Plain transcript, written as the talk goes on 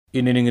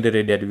Inining'ire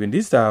Radio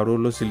Adventist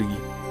Rolo Siligi.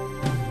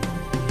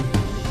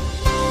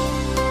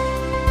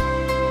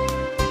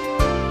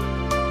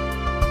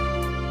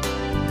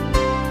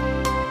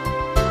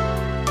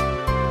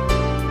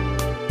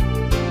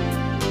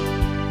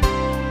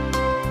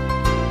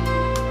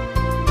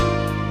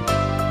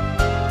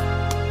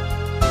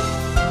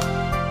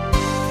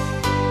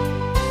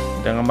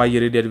 Tangama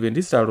Radio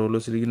Adventist Rolo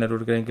Siligi na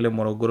tutukira kile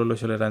Morogoro lo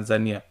shole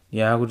Tanzania.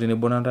 Ya kutini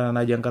bonanta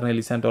na jankarne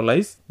lisento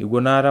lais.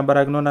 Igona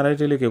rambarakno na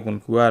raiteleke kun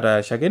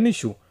kuara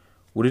shakenisho.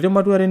 Urite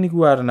matuare ni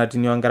kuara na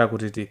tinyo angara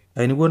kutiti.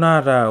 Aini gona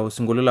ata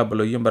usingolola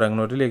balo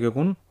yembarangno teleke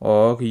kun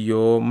o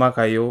kiyo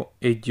makayo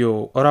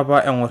ejo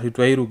orapa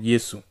engorhitwa iru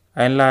Yesu.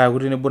 Ainla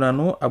kutini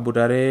bonano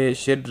abutare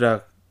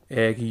Shedrak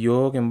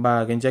kiyo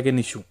kimba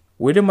kenchakenisho.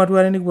 Urite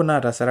matuare ni gona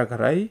ata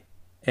sarakarai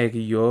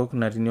ekiyok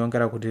na tinyo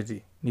angara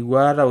kutiti. Ni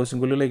guara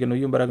usingolola keno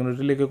yembarangno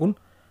teleke kun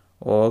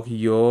o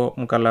kiyo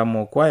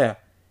mkalamo kwaya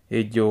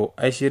ejo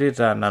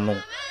aishirita nano.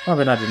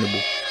 Mapenati nibu.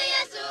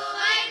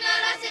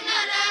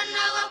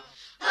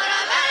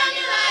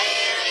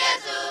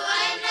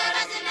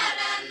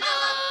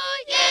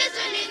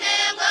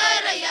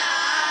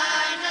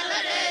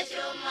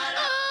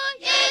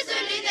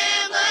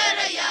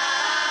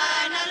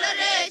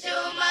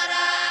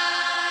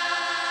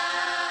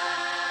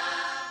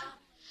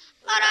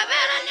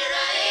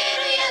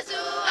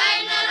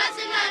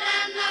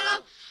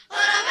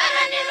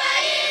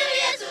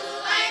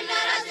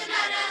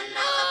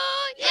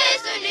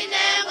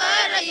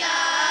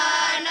 Yeah.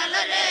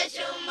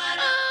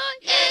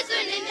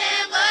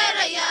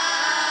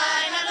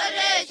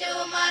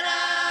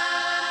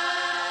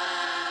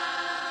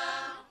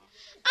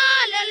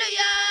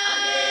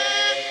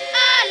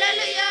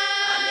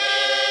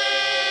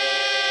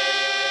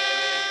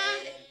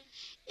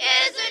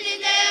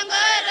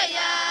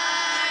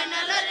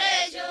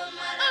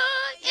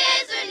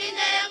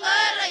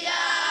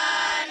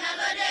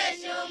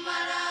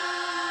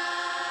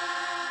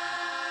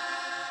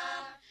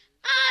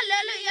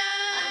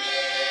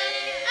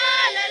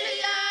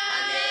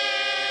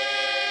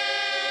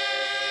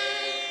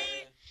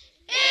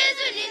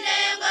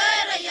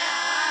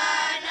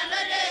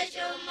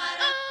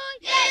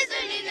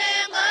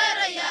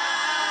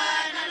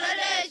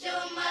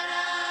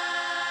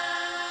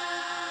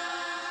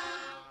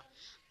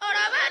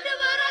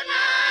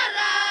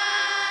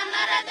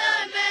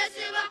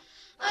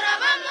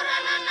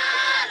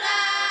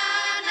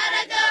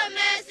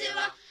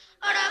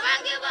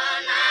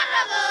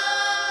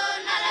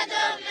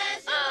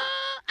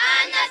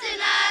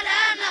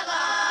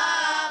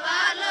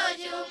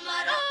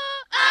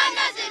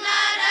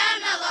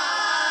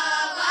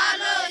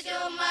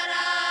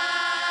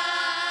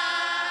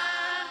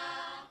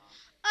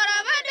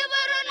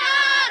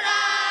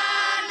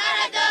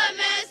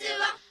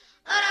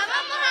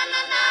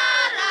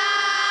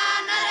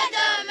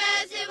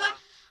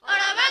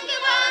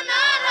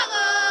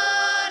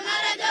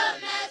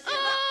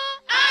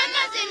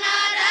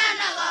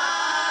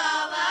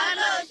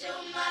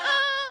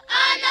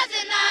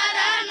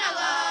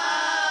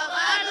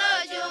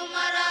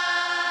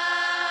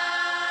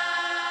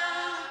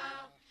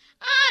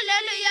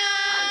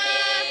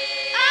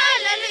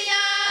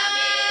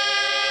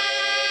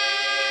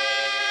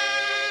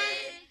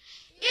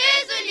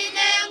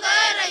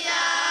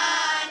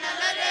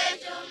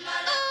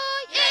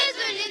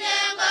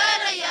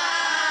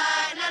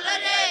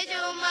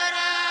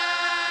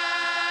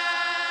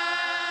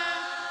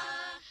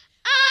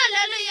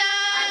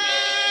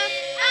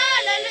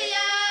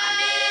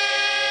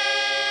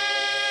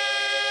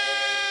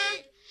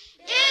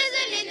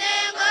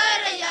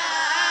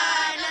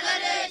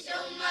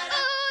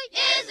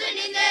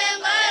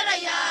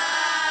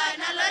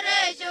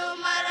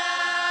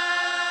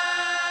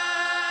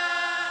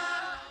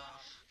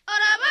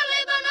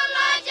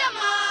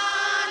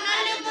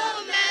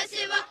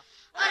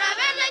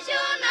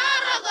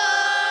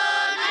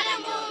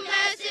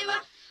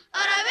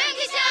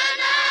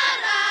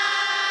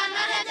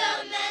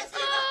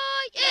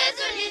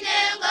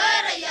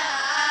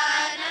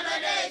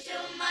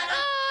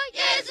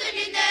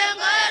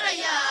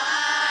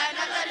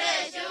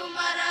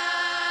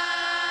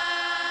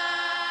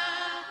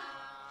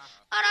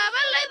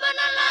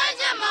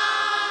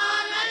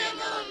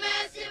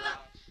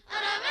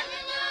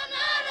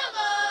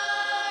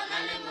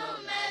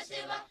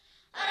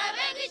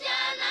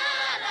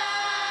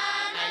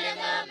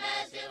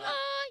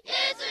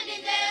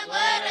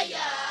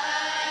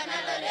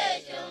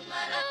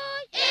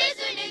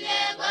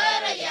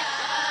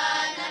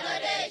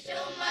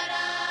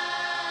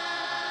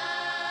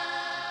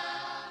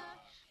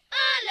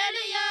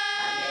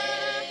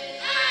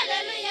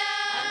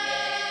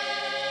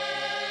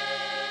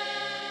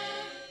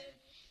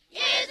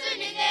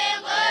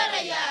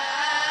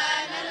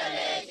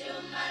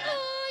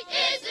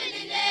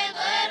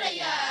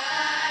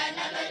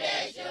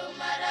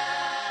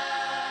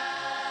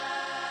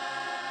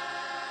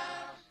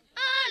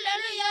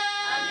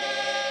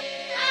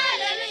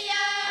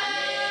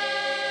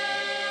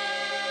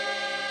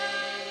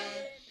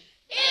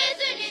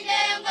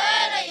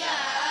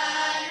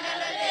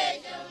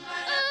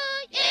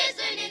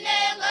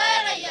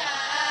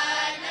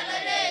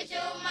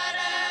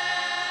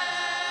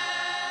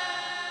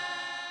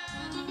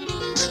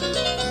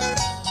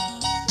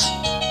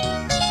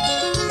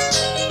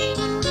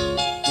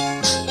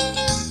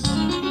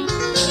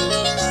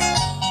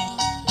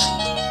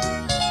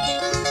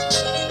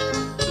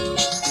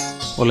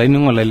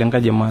 Olainingo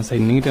lenkaji Maasai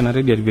ningite na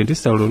Radio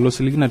Adventista lo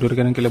siligi na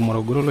torikana kile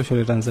Morogoro lo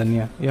shole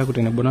Tanzania. Ya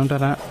kutene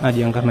bonantara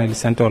naji ankarna ili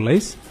Santa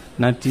Olais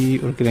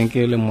nati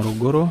orkirenke le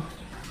Morogoro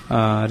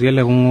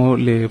riele kungo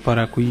le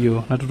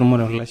parakuyo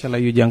natutumora la shala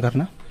yu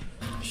jankarna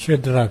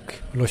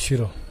Shedrak lo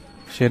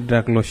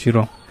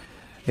shiro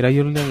ira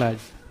yolle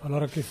laji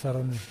alora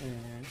kisarone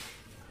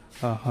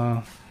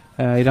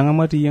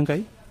irangamati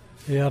yenkai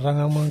ya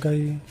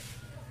rangamangai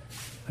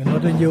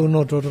enote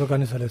enjeunoto to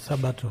kanisa le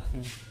Sabato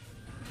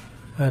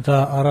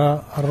ata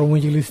ara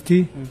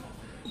aromujilisti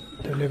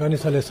tele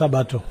kanisa le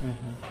Sabato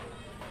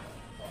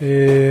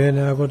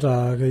na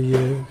kota ke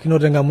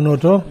kinote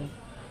ngamunoto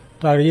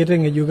ta yete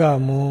ngejuga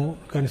mo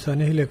kanisa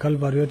ne hile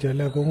Calvary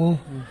tele kongo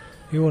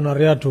hiyo na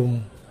riatum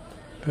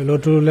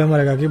pelotu le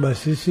mareka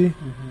kibasisi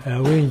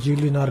we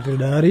injili na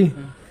artedari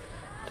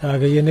ta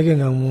ke yene ke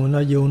ngamu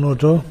na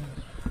jeunoto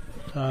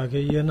ta ke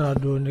yena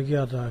do ne ke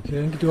ata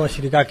ke ngiti wa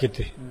shirika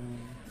kete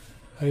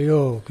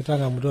ayo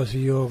kitanga mtu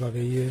asiyo ka ke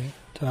ye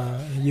ta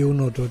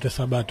jeunoto te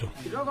Sabato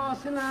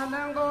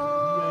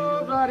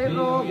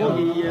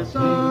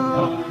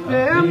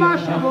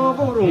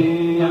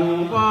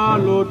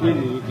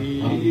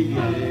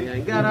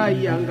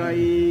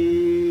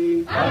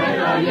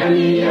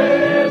Hallelujah,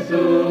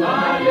 Yesu,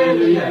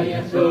 hallelujah,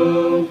 Yesu,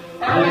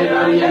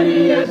 hallelujah,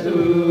 Yesu,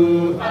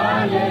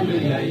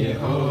 hallelujah,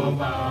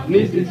 Jehovah,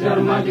 Mr.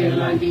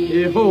 Magelani,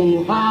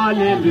 Yehovah,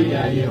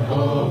 hallelujah,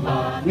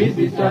 Jehovah,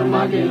 Mr.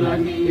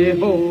 Magelani,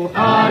 Yehovah,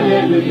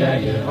 hallelujah,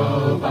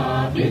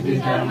 Jehovah,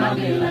 Mr.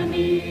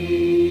 Magelani.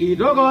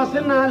 Dogo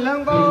sena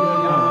lango,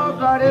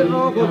 dare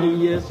rogo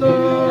Yesu,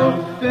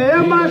 pe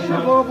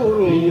masho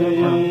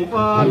buru,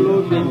 palo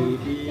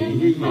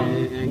bini,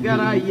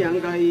 gara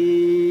yangai.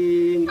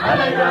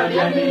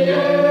 Hallelujah,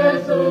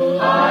 Yesu,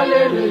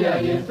 hallelujah,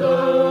 Yesu,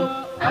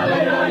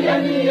 hallelujah,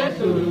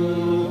 Yesu,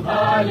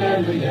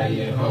 hallelujah,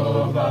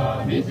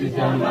 Jehovah,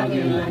 Mr.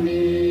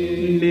 Magelani.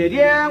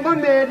 Meriango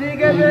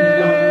merigebe,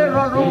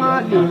 rorunga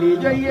lili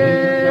jaye,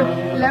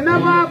 leme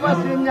baba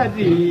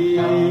sinyadi,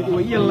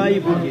 uyela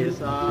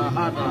ibugesa,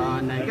 hata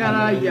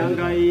negara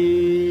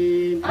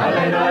yangai.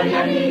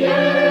 Hallelujah,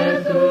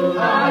 Yesu,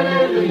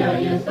 hallelujah,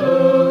 Yesu,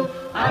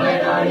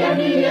 hallelujah,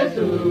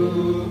 Yesu,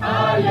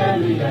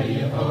 hallelujah,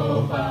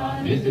 Jehovah,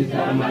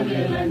 Mr.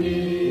 Magelani.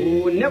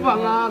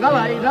 Nebanga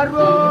galai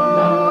daro,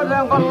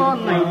 rangolo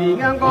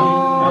naidingango,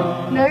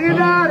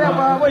 negara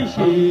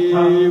baboishi,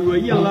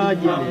 uyela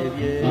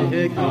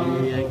jelebi,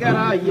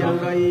 gara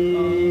yangai.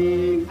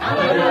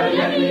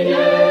 Hallelujah,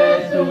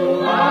 Yesu,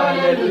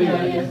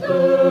 hallelujah, Yesu,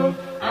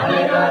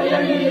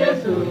 hallelujah,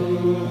 Yesu,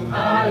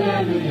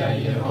 hallelujah,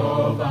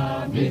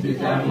 Jehovah,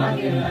 Mr.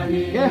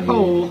 Magelani.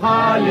 Yehovah,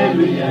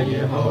 hallelujah,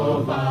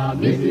 Jehovah,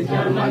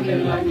 Mr.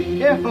 Magelani.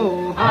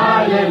 Yehovah,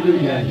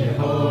 hallelujah,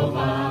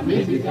 Jehovah,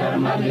 Mr.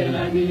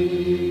 Magelani.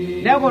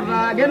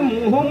 Nebora gen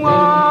muhunga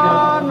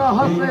no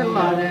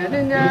hasela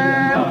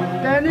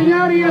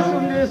deninya Yesu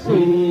Yesu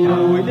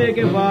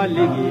lege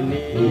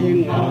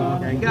baligini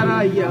ngara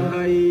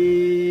yangai.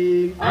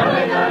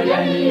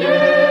 Hallelujah,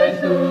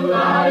 Yesu,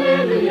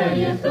 hallelujah,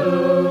 Yesu,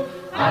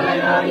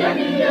 hallelujah,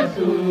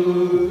 Yesu,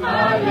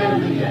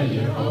 hallelujah,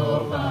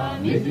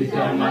 Jehovah,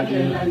 Mr.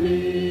 Magelani.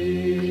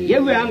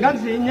 Yewe angan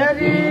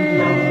sinyari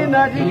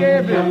na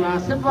dige bela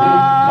sepa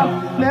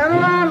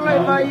merla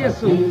leba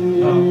Yesu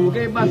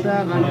ke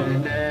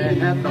basagan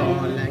ne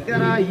tole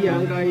gara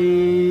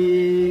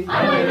yangai.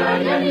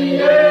 Hallelujah,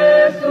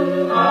 Yesu,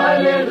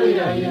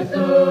 hallelujah,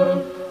 Yesu,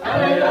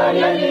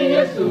 hallelujah,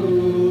 Yesu,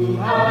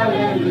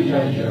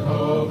 hallelujah,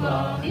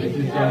 Jehovah,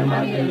 Mr.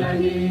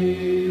 Magelani.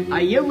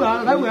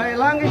 Ayuwa lawa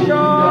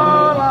langisho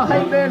la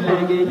haibele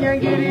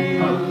nyangiri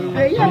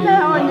eyana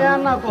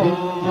onyana ko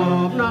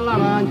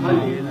nalara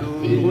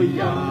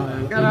hallelujah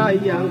gara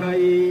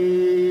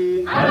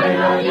yangai.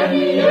 Hallelujah,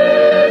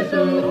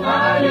 Yesu,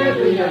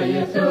 hallelujah,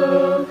 Yesu,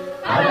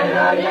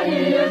 hallelujah,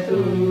 Yesu,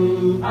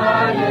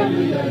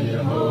 hallelujah,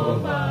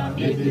 Jehovah,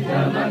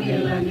 Mr.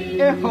 Magelani.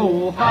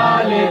 Yehovah,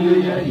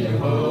 hallelujah,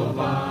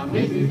 Jehovah,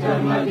 Mr.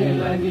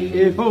 Magelani.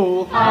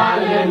 Yehovah,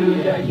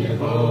 hallelujah,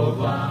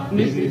 Jehovah,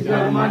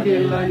 Mr.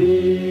 Magelani.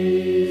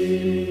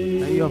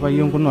 Ayo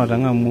bayong kuno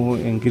ngamu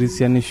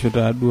engkrisianisho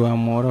ta dua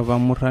mora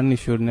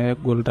pamuranisho ne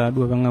golta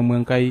dua ngamu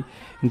enkai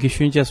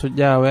ngishunja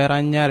soja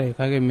weranyare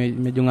kage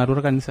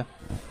mejungarur kanisa.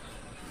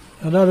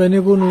 Ada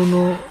bene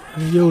kuno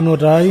jeuno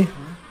tai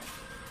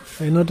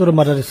ino tor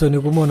matariso ni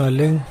kumona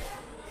leng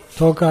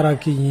tokara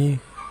kinyi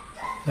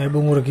na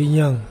ibungur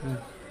kinyang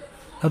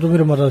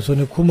atumire matariso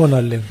ni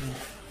kumona leng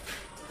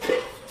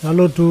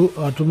nalotu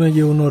atume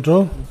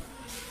jeunoto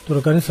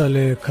tor kanisa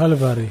le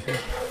Calvary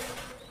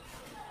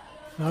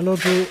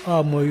nalotu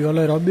moyo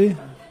le Robi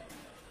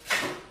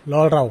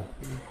lorau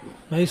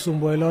na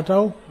isumbo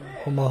lotau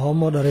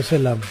homo Dar es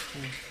Salaam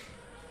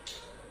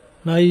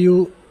na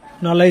yu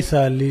na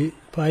laisali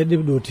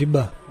paidib do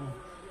tiba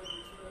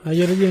na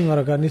yerje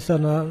ngara kanisa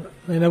na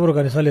inabro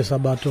kanisa le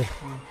Sabato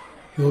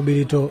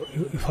yohubirito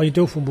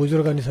ifanyite ufumbuzi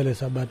wa kanisa le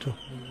Sabato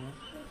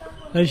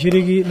na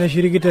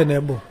shiriki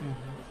tenebo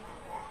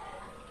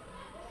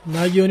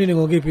na jioni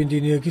ningoge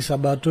pindi ni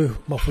kisabato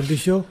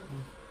mafundisho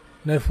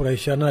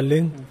naifurahisha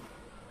naleng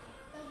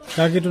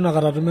kake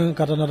tunakatatume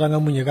katanatanga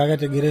munye kake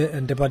tegire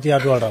entepati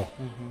atu alao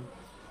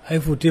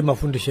haifutie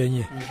mafundisho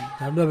yenye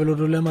labda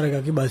velotu le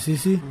mareka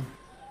kibasisi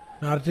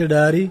na arte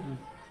dari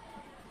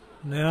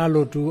na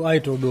alotu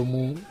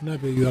aitodomu na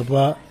peyu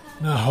hapa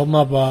na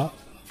homa pa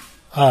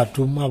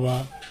atum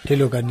hapa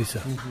telo kanisa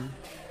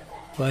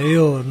kwa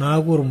hiyo na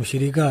akuru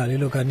mshirika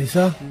lilo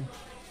kanisa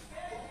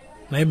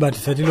na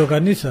ibatisa tilo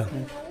kanisa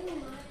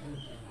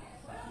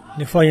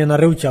nifanya na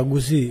reu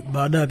chaguzi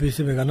baada ya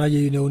pisi mekanaje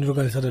yune uniro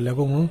kanisa tele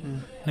kongo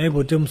na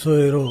ipote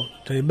msoero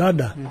ta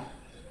ibada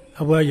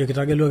hapo aje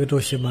kitagelo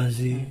kitoshe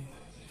manzi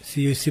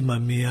si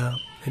simamia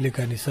ile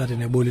kanisa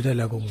tene boli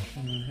tele kongo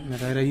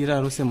na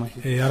ira rosema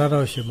arara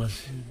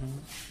oshemazi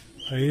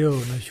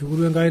hiyo na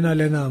shukuru ngaina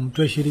lenga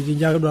mtu shiriki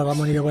njaka ndo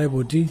ramani kwa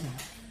iboti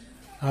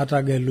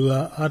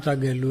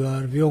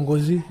atagelua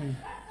viongozi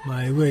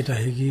maiwe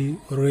itahiki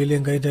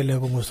roile ngaita le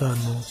kongo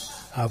sano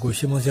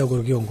akoshima sia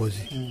kwa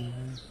kiongozi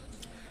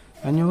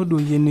anyo do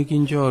yene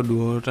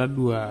kinjodo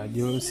tadua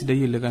jo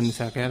sidayile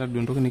kanisa kaya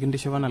tadua ndoki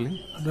nikindishe banale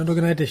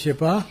ndoki naite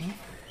shepa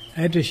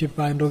aite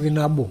shepa ndoki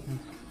nabo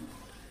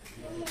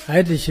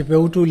aite shepa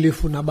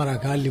utulifu na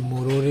barakali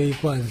morore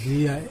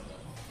kuanzia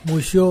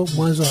mwisho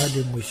mwanzo hadi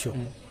mwisho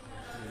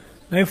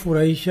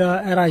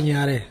naifurahisha era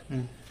nyare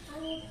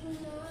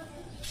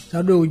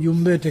tadua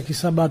ujumbe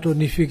tekisabato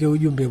nifike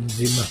ujumbe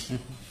mzima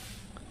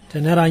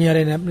tenera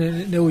nyare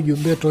ne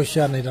ujumbe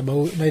tosha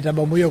na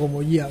itabamuya kwa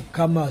mojia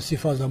kama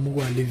sifa za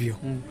Mungu alivyo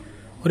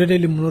urete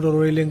elimu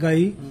notoro ile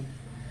ngai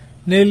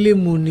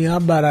nelimu ni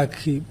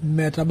abaraki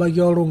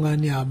metabaki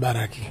orungani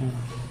abaraki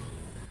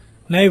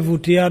na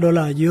ivutia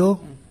dola jo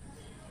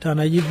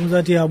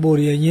tanajifunza tia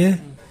bori yenye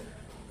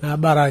na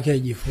baraki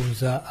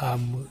ajifunza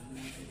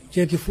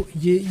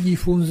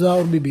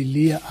jifunza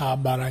Biblia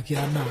abaraki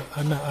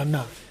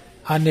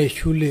ana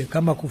shule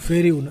kama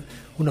kuferi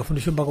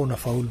unafundishwa mpaka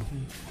unafaulu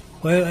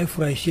kwa hiyo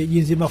haifurahishe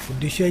jinsi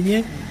mafundisho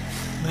yenye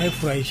na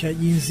haifurahisha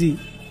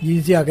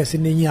jinsi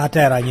akasinenye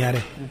hata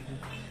yaranyare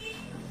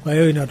kwa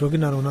hiyo inatoki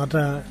na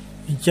hata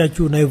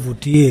nchachu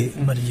naivutie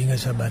marijinga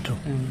sabato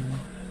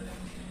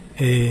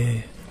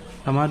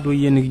amado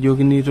yene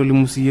kijogini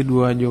tolimusi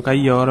yedu ajo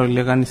kaya ora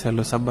ile kanisa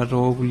lo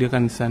sabato kulie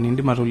kanisa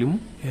ndi matolimu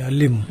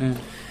alimu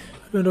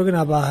ndoki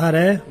na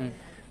bahare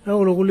na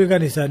kulie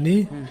kanisa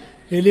ni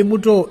elimu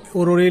to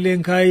ororele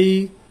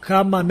nkai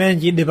kama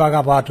menji de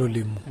baka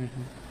patolimu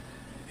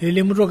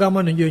elimu to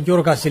kama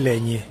njoro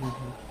kasilenye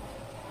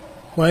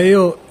kwa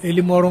hiyo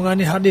elimu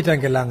orongani hadi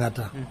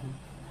tangelangata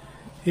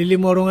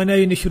elimu orongani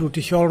ayini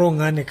shurutisha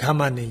orongani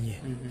kama nenye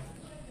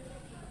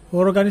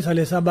orongani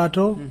sale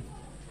sabato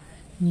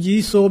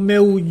njisome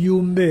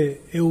ujumbe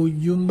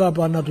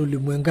pana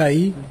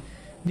tulimwengai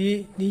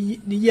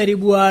ni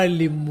jaribu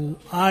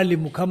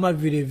alimu kama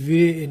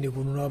vile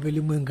Eneikuna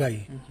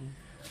wapelimwengai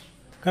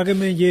kake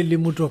menje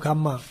elimu to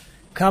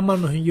kama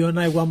no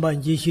hiona kwamba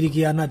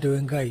njishirikiana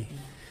tewengai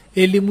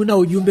elimu na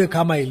ujumbe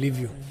kama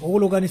ilivyo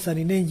okulo kanisa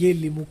ni nenje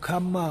elimu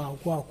kama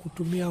kwa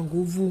kutumia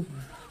nguvu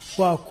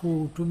kwa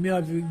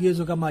kutumia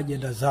vigezo kama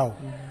ajenda zao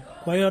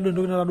kwa hiyo ndo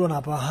ndio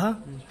na paha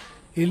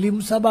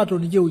elimu sabato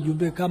nije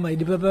ujumbe kama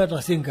idipepe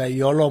tasinga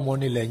yolo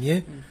moni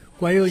lenye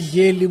kwa hiyo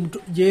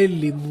je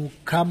elimu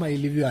kama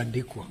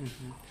ilivyoandikwa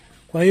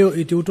kwa hiyo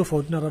iti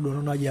utofauti na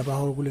radona na jaba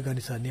hao kule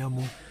kanisani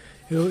amo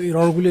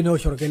iroro kule ne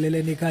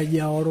shorokelele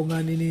nikaja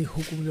orongani ni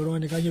hukumu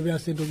orongani kanyo vya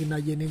sento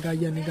kinaje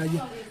nikaja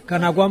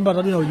kana kwamba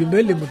radona ujumbe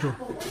elimu to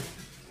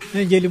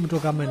nje elimu to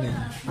kama nini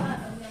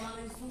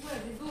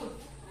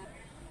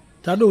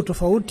tado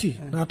utofauti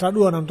na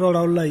tado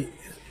anamtola ulai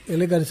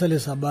ile kanisa le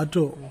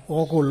sabato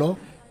okulo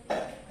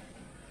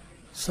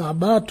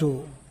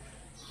sabato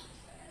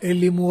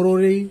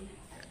elimurori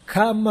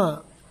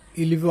kama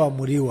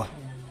ilivyoamuriwa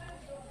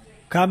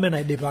kama na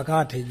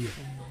idepakate je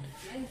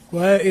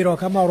kwa hiyo iro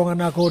kama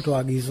orongana ko to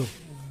agizo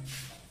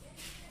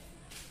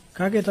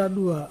kake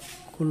tadua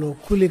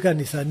kuli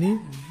kanisani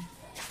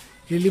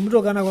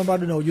elimu kana kwamba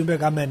na ujumbe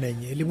kama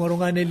nenye elimu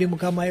orongana elimu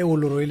kama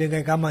euloro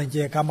ile kama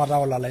nje kama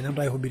tawala ina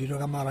mtai hubirito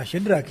kama ra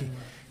sheraki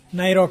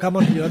na iro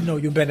kama ndio na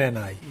ujumbe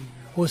nenai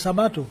kwa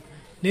sabato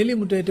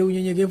nelimu tete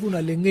unyenyekevu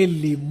na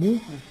lengelimu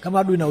kama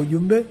adu na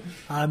ujumbe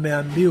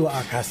ameambiwa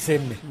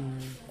akaseme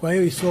kwa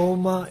hiyo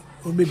isoma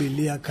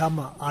Biblia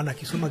kama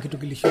anakisoma kitu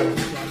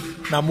kilishoandikwa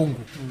na Mungu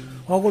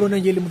wako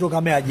nje elimu to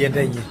kama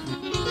agenda yenye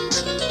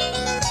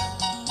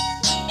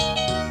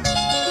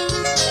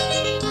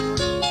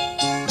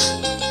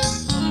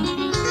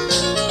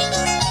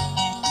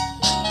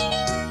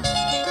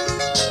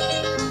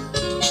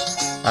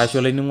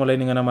ashola ni ngola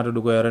ni ngana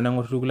matu ko yara na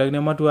ngotu kulak ne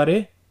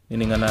matuare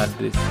ni ngana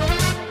address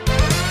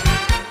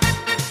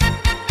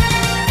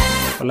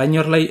wala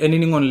nyorlai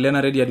enini ngon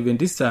lena ready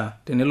adventista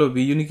tenelo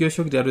bi unikio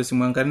shok diado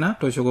simwankarna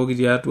to shoko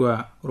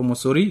kidiatwa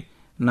romosori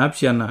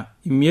napshana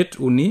imiet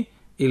uni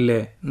ile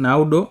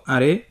naudo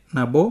are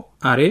nabo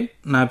are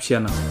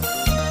napshana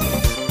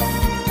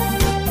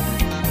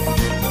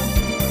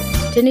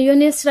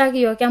teniyoni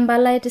siraki yo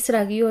kambala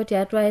siraki yo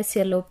tiatwa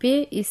SLP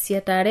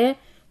isietare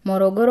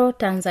Morogoro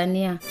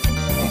Tanzania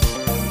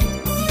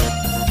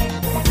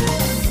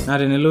na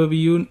tenelo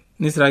bi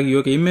nisiraki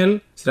yiok email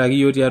siraki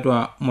yiok tiatua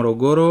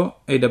Morogoro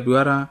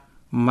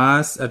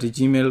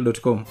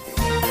awr@mass@gmail.com.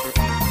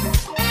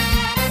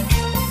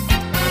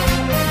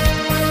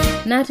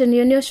 Na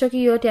teniyieu nioshoki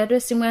yiok tiatua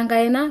esimu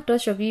enkaina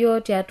tooshoki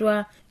yiok tiatua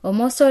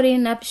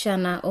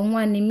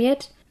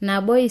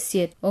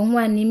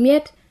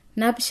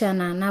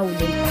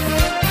 075-158-459.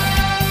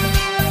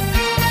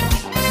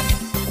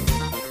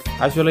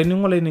 Ashe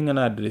olainining'o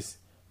laining'ena address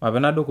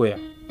mapena dukuya.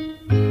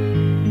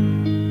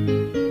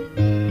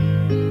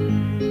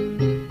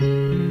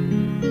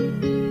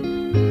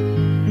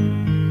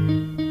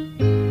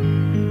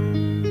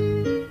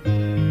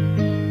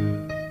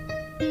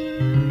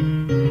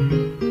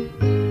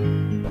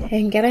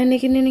 Enkerai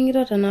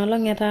nikinining'ito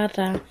tenaolong'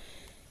 etaata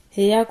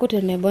eyaku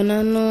tenebo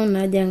nanu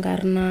naji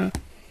enkarna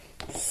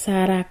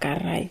Sara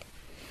Karai.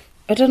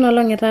 Ore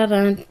enolong' etaata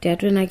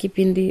tiatua ina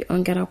kipindi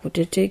onkera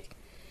kutitik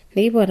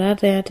nikipuo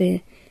taata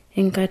ate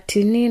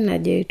enkatini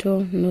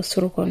najeito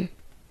nosurkon.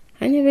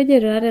 Kanyoo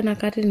pejeito taata ena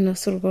katini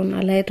nosurkon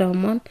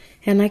alaitoomon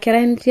ena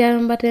kerai nitii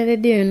embata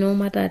redio ino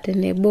mataa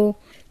tenebo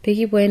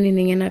pekipuo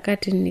ainining' ina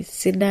katini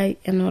sidai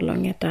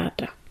enolong'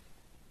 etaata.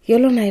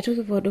 Yiolo naitu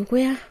kipuo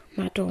dukuya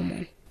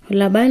matoomon.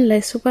 Olabani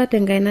laisupat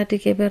enkaina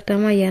tikipirta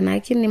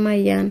mayianaki ni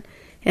mayian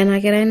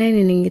ena kerai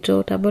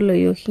nainining'ito tabolo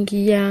yiok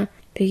inkiyiaa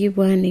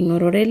pekipuo aning'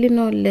 orore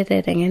lino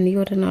leteteng'en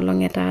yiok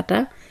tenolong'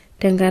 etaata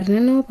tenkarna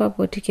ino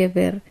papo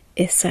tikeper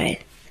Esai.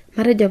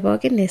 Matejo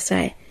pookin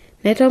Esai.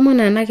 Naitoomon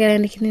ena kerai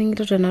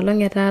nikinining'ito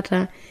tenolong'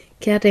 etaata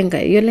kiata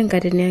yiolo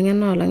enkatini ang'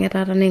 enolong'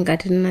 etaata naa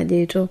enkatini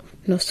najeito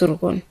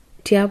nosurkon.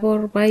 Tiapa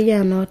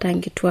orpayian oota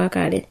nkituak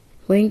are.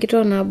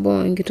 Wenkitoo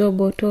nabo enkitoo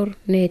botor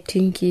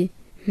neetinki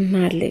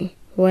naleng'.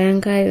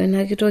 Wenkai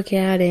ena kitok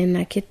kiare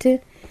ena kiti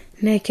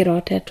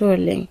nekiroteta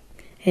oleng'.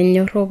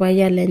 Enyorro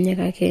payian lenye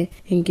kake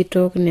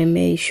enkitok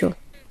nemeisho.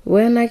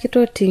 Wena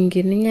kitok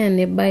tinki ninye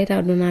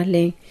nibaita duo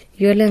naleng'.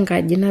 Yiolo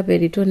enkaji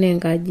naperito naa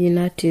enkaji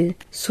natii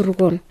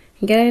surkon.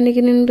 Enkerai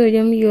nikinining'ito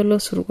yiok miyiolo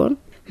surkon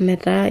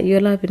metaa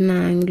yiolo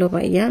pina ang' ilo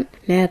payian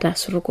neeta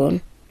surkon.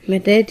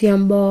 Metaa etii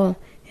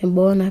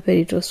emboo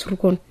naperito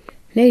surkon.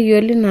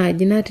 Neyiolo ina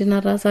aji natii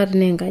natasat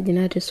naa enkaji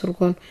natii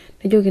surkon.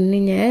 Nejoki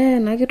ninye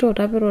ena kitok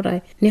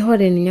tapirurai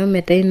nihore ninye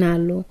metaa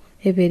inaalo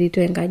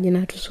eperito enkaji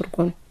natii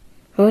surkon.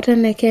 Ore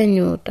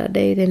nekenyu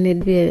tadai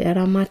tenedua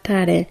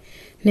eramatare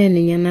naa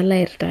ninye nalo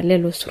airrita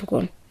lelo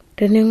surkon.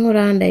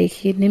 Tening'uraa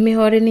ndaiki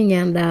nemihore ninye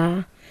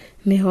endaa.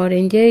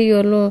 Mihore nje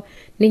yiolo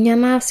ninye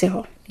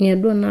naasisho. Ninye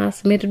duo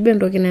naas metii duo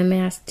entoki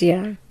nemeas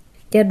tiang'.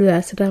 Keduo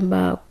easita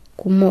mbaa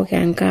kumok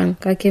enkang'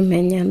 kake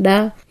menya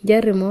endaa.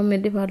 Jerimo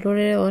midipa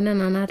olorere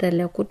onena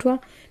natelekutwa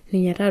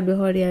ninye taduo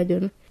hori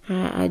ajo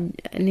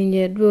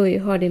ninye duo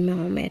ihori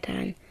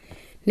mehometanya.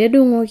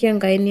 Nedung'oki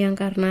enkaini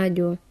enkarna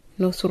ajo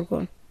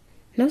nosurkon.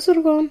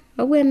 Nosurkon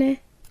agwene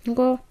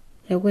ngo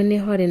agwene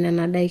hori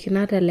nena daiki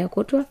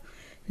natelekutwa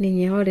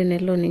ninye hori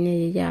nelo ninye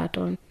yeyia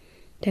aton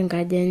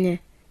tenkaji enye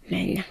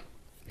nenya.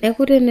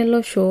 Nekute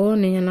nelo shoo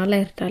ninye nalo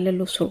airrita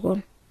lelo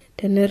surkon.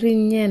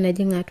 Tenerinye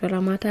nejing' atua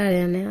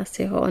eramatare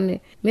neasi hone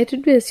metii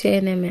duo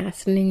esiai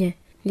nemeas ninye.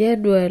 Nje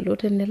duo elo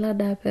tenelo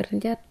adaper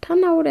nje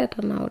tanaure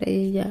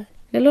yeyia.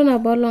 Nelo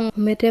nabolong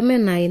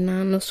ometemena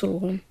ina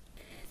nosurkon.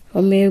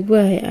 Omeepuo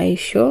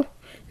aisho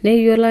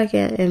neyiolo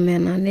ake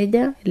emena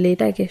neja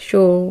eleita ake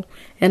shoo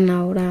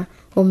enaura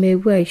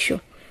omeepuo aisho.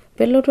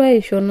 Pelotu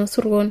aisho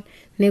nosurkon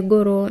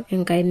negoro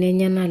enkaina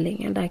enye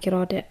naleng' enda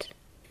kirotet.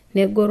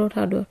 Negoro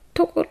taduo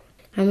tukul.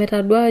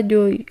 Ametadua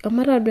ajo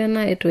amatadua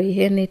ena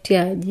etoihe netii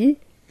aji.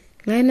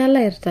 Ngai nalo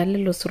airrita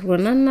lelo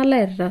surkon nalo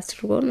airrita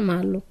surkon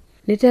malo.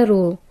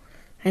 Niteru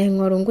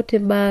aing'oru nkuti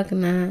baak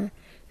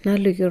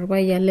naliki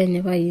orpayian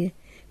lenye paye.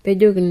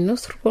 Pejoki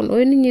nosurkon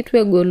oi ninye itu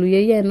egolu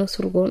yeyia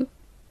nosurkon.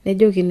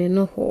 Nejoki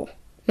noho.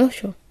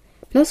 Nosho.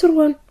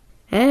 Nosurkon.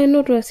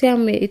 Noto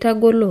siame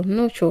itagolo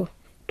nosho.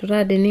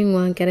 Turade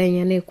ning'ua nkera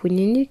enye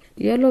nekunyinyik.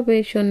 Yiolo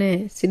peisho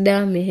ne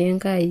sidame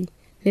henkai.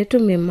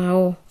 Netume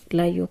mao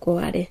layoko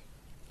are.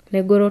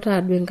 Negoro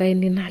taduo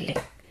enkaini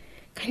naleng'.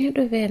 Kanyoo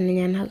duo pee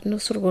ninye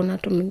nosurkon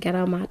atum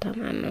nkera maata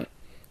nanu.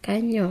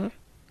 Kanyoo?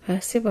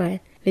 Asipa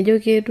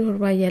nejoki duo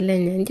orpayian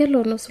lenye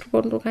njelo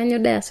nosurkon kanyoo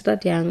dee easita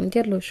tiang'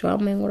 njelo shoo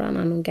amu aing'uraa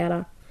nanu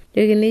nkera.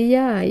 Joki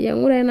niyaa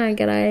ng'uraa ina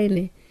nkera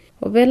aine.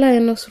 Opela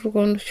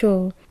nosurkon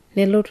shoo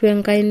nelotu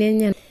enkaini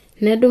enye.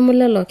 Nedumu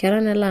lelo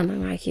kera nelo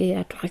anang'aki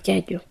atua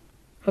keju.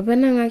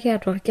 Openang'aki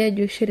atua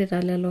keju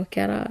shirita lelo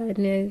kera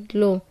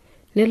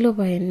nelo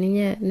pae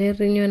ninye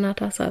nerinyo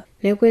enatasat.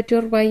 Nekweti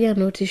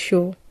orpayian otii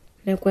shoo.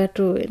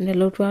 Nekwetu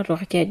nelotu atua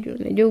keju.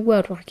 Nejoku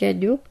atua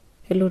keju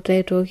elotu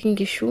aitooki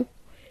nkishu.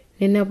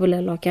 Ninepu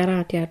lelo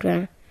kera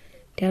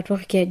tiatua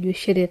keju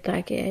shirita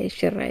ake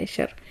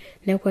aishir.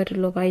 Nekwetu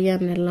ilo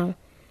payian nelo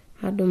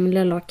adumu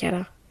lelo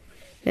kera.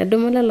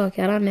 Nedumu lelo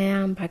kera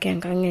neya mpaka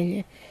enkang'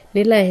 enye.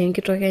 Nilo aihe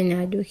enkitok enye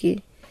ajoki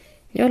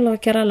nyoo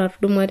kera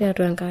latudumua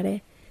tiatua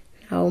enkare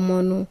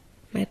aomonu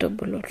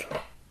maitubulutu.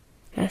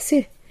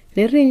 Asi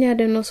nerinye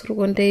ade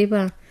nosurkon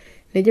teipa.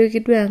 Nejoki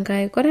duo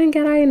enkai kore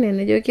nkera ine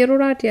nejoki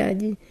irura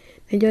tiaji.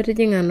 Nejo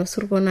tijing'a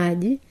nosurkon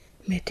aji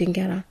metii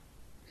nkera.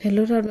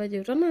 nelotu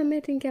ajo tana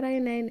metii nkera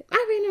ina ine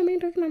apino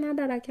mintoki nana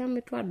daraki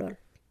ametu adol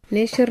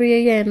neshiru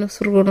yeye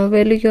enosurgono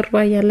peliki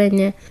orpayian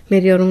lenye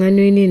metii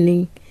oltung'ani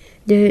oinining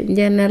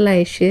je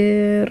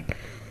nelaishir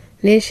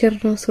neshir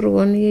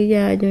nosurgono yeye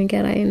ajo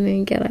nkera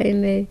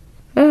ine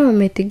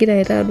metigira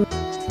aitadu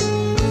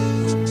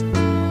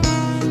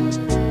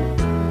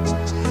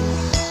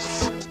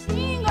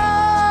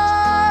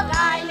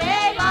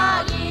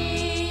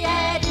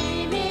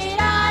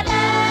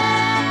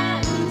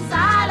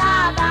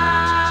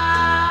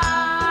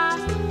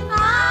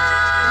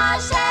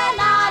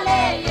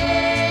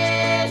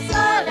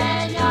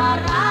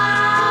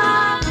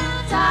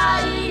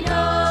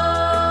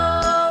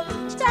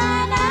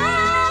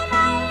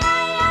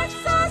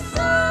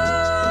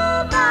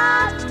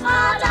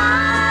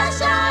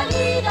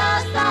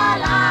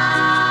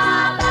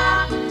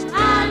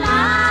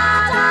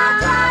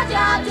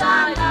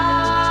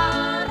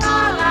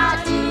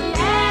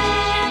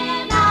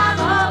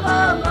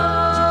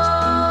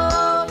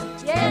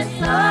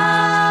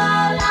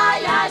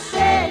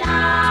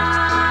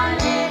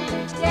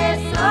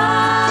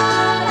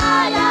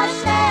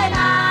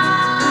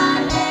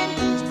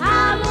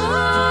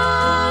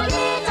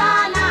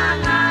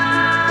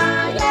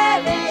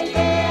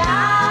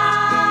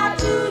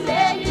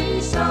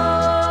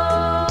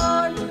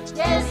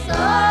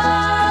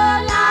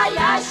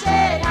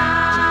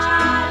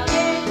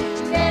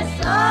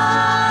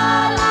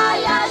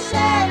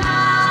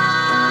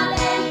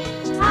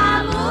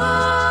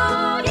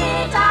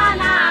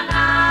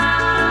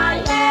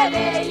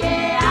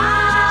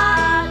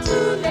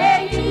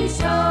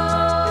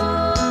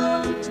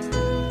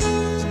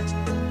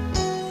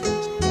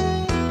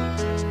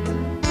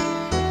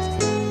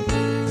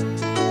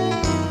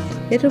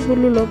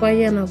Etubulu lo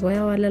payian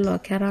aboya wale lo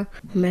kera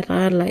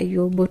metaa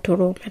layo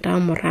botoro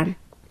metaa muran.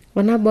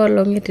 Wana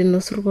bolong eti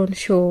nosurgon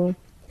show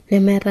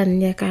nemeeta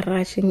ninye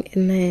karash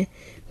ene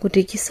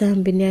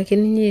kutikisambi ni ake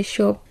ninye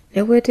shop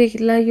nekwete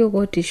kilayo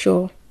goti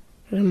show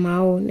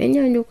rimao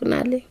nenyanyuk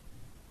nale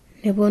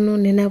neponu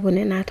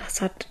nenapone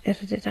entasat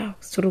ereteta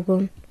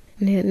surgon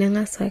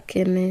nengasa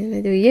kene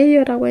nejo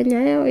yeyo rawenya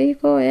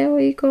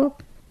iko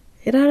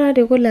irara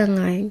de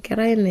kulanga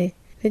nkera ine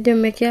nejo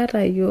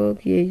mekiata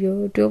yok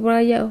yeyo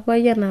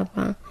topaya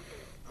napa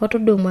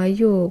otodoma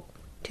yok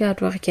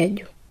tiatwa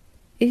kejo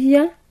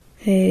iya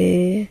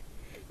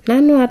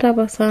nanu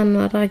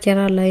atapasano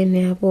atakera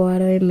laini hapo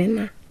wara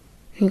emena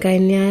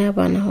ngaini aya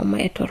bana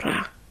homa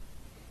etora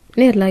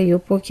nela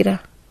yopokira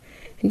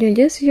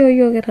njonje siyo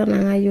yo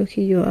ketana ngayo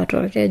kiyo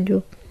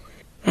atokejo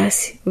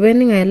basi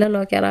beni ngaila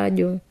lo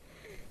kerajo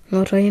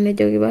ngoto yene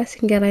jogi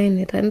basi ngera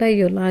ine tanda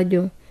yo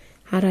lajo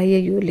ara ye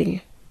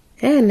yolinyo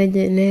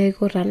ne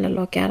kotana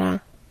lo kera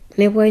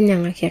ne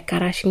boyanga ke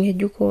karash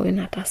ngejuko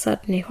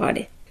entasat ne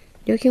hore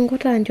joki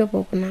ngota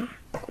anjopo kuna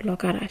lo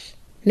karash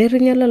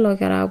nerunyala lo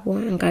kera bo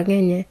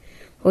ngangenye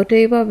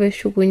oteiba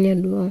beshukunye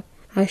do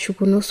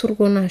ashukuno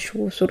surgona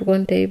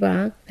surgon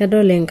teiba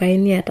nedole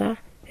ngaini ata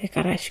e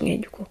karash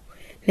ngejuko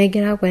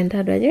negira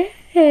kwenda do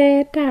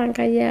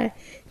tanga ya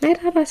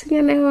naitata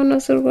sinya ne hono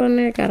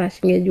surgone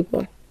karash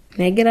ngejuko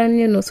negira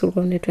nye no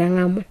surgone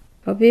twangamo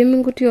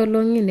abemi nguti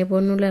olongi ne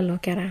bonule lo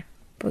kera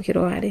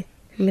pokirware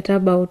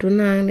metaba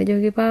utuna ne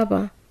jogi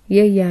papa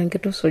yeyange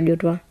to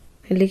sojotwa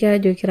elika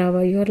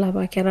jokiraba yola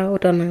ba kera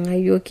utananga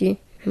yoki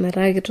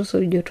meragi to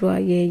sojotwa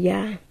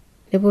yeya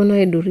ne bono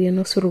edurie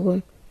no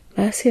surgon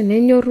basi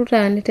ne nyoru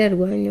tani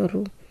terwa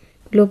nyoru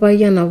lo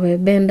bayana we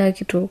benda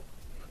kito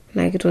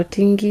na kito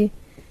tingi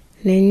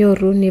ne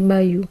nyoru ni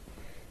bayu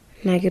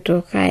na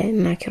kito kae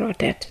na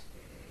kirotet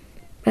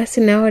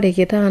basi na ore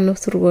kita no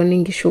surgon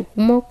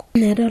ngishukumok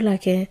ne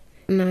dolake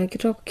na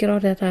kito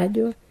kirotet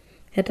ajo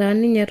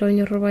etani nyeto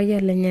nyoru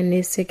bayale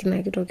nyane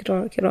sekina kito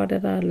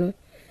kirotet alo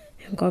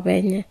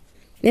enkopenye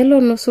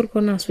nelo no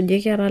surgon asuje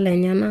kera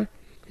lenyana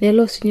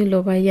nelo sinyu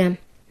lo bayan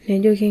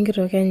nejo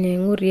kingito kenye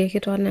ngurie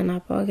kitone na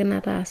poki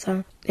na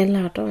tasa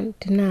nelaton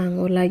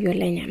tinango la yo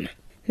lenyana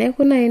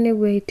nekuna ene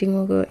waiting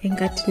ogo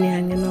enkatini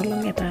ange no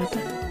longetata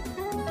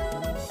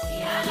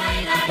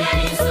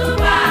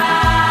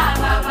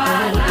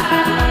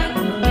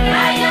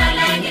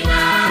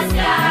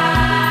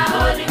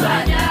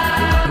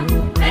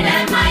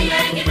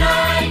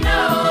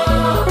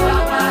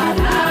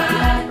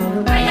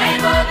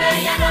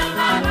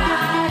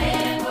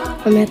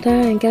Ometa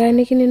enkera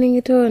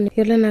nikiningito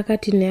yole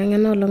nakatini ange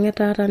no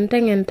longetata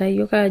ntengenta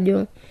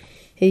yukajo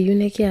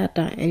eyune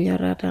kiata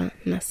enyorata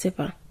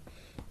nasipa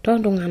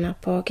tondungana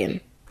poken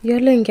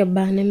yole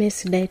ngebane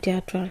mesidai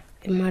tiatwa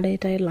emada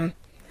itailang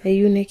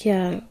eyune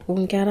kia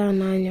onkera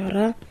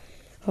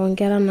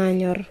na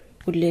nyor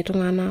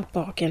kuletungana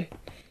poken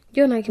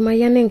jona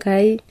kimayane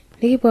nkai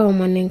nikipa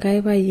omane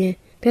nkai baye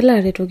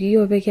pelare toki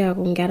yo peke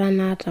akongera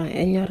nata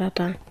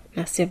enyorata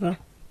nasipa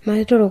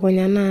maitoro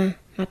konyana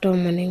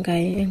matomone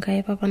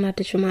ngai papa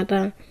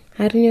natishumata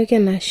arinyoke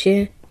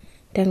nashe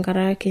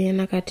tenkaraki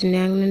nakatini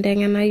ange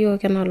ndengena yo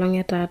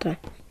kenolongetata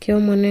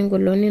kiomone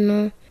ngoloni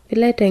no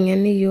bila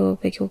tengeni yo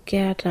peke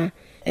ukiata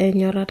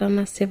enyorata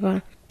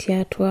nasipa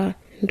tiatwa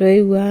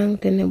ndoiwang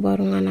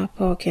teneboarungana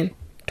poken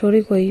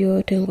toriko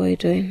yo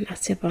tenkoitoi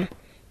nasipa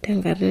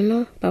tenkarino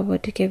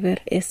papoti keper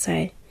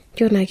esai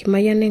jona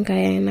kimayane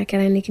nkaya na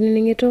kera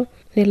nikininingito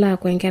nila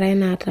kwa nkera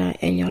naata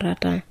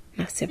enyorata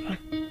nasipa.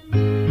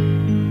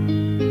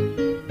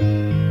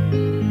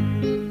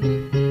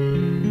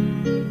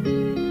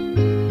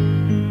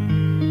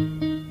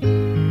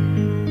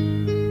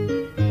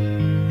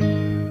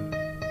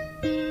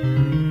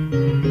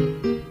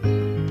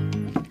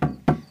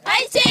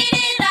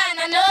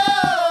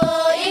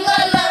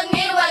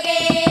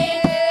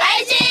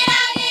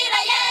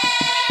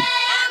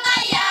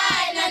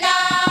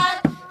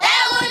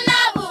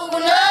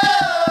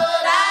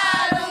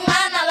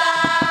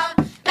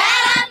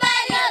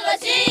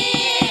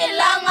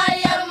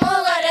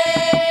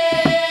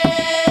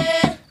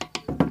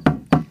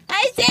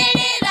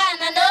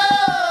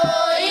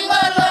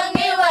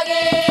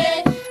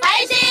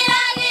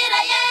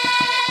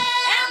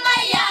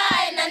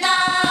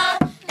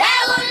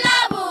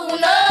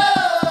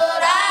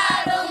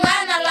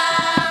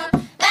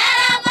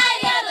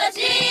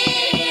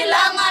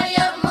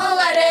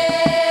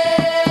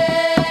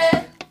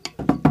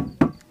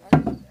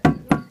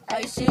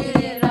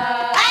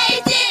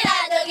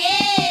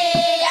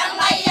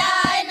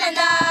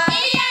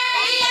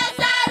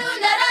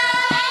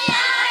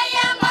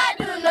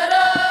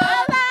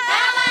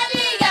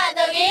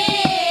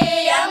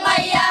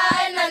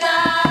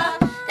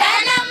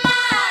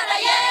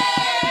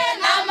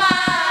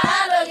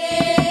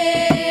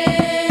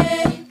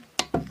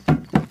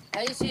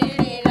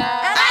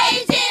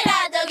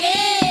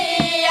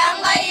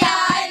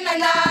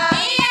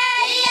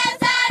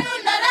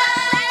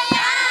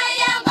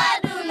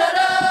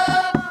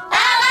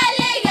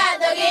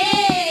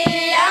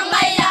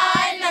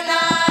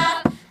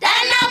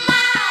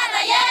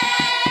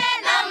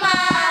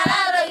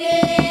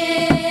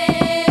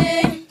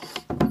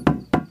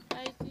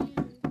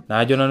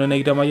 na jona no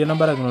negita mayena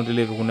barak no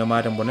dele ko ne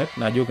mate bonet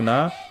na jog na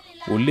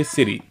ulle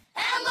siri